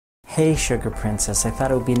Hey Sugar Princess, I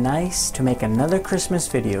thought it would be nice to make another Christmas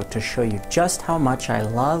video to show you just how much I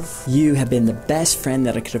love. You have been the best friend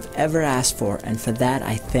that I could have ever asked for, and for that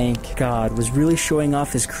I thank God was really showing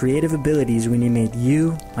off his creative abilities when he made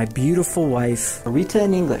you my beautiful wife. ℉ritcharđ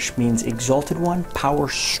in English means exalted one, power,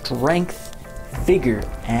 strength, vigor,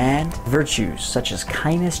 and virtues such as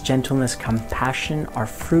kindness, gentleness, compassion are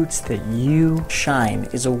fruits that you shine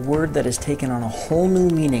is a word that has taken on a whole new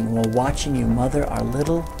meaning while watching you mother our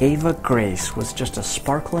little Ava Grace was just a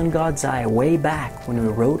sparkle in God's eye way back when we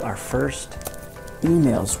wrote our first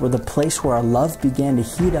emails were the place where our love began to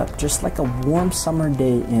heat up just like a warm summer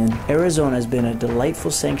day in Arizona. Has been a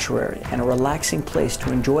delightful sanctuary and a relaxing place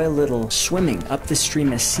to enjoy a little swimming up the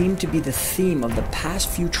stream has seemed to be the theme of the past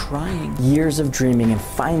few trying years of dreaming, and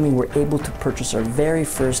finally we're able to purchase our very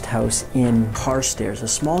first house in ℉-stairs, a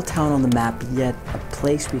small town on the map, yet a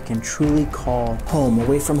place we can truly call home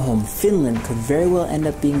away from home. Finland could very well end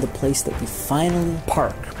up being the place that we finally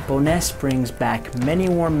park. Boness brings back many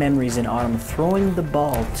warm memories in autumn, throwing the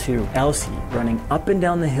ball to Elsie, running up and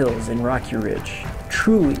down the hills in Rocky Ridge.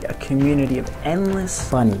 Truly a community of endless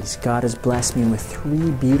bunnies. God has blessed me with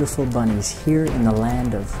 3 beautiful bunnies here in the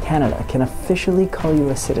land of Canada. Can officially call you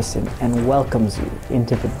a citizen and welcomes you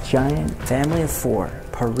into the giant family of 4.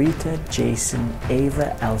 ℉ritcharđ, Jason,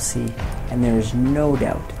 Ava, Elsie, and there is no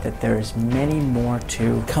doubt that there is many more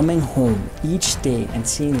too. Coming home each day and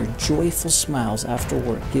seeing your joyful smiles after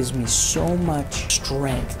work gives me so much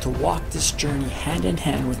strength to walk this journey hand in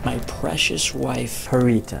hand with my precious wife,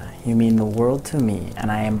 ℉ritcharđ. You mean the world to me,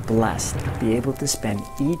 and I am blessed to be able to spend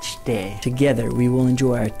each day together. We will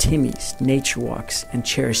enjoy our Timmys, nature walks, and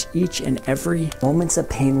cherish each and every moments of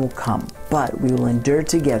pain will come, but we will endure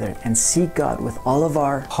together and seek God with all of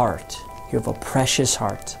our heart. You have a precious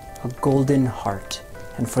heart, a golden heart,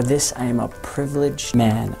 and for this I am a privileged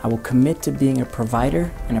man. I will commit to being a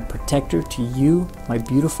provider and a protector to you, my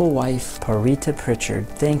beautiful wife, ℉ritcharđ.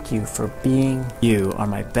 Thank you for being you are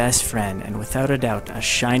my best friend and without a doubt a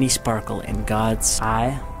shiny sparkle in God's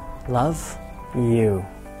eye. Love you.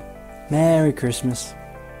 Merry Christmas.